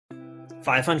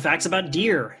5 fun facts about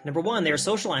deer. Number 1, they are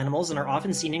social animals and are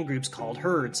often seen in groups called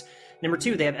herds. Number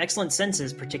 2, they have excellent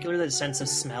senses, particularly the sense of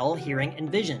smell, hearing, and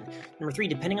vision. Number 3,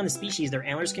 depending on the species, their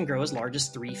antlers can grow as large as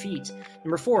 3 feet.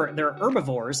 Number 4, they're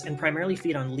herbivores and primarily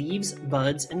feed on leaves,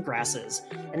 buds, and grasses.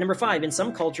 And number 5, in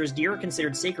some cultures, deer are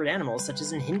considered sacred animals, such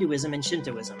as in Hinduism and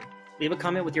Shintoism. Leave a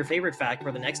comment with your favorite fact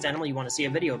or the next animal you want to see a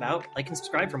video about, like and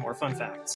subscribe for more fun facts.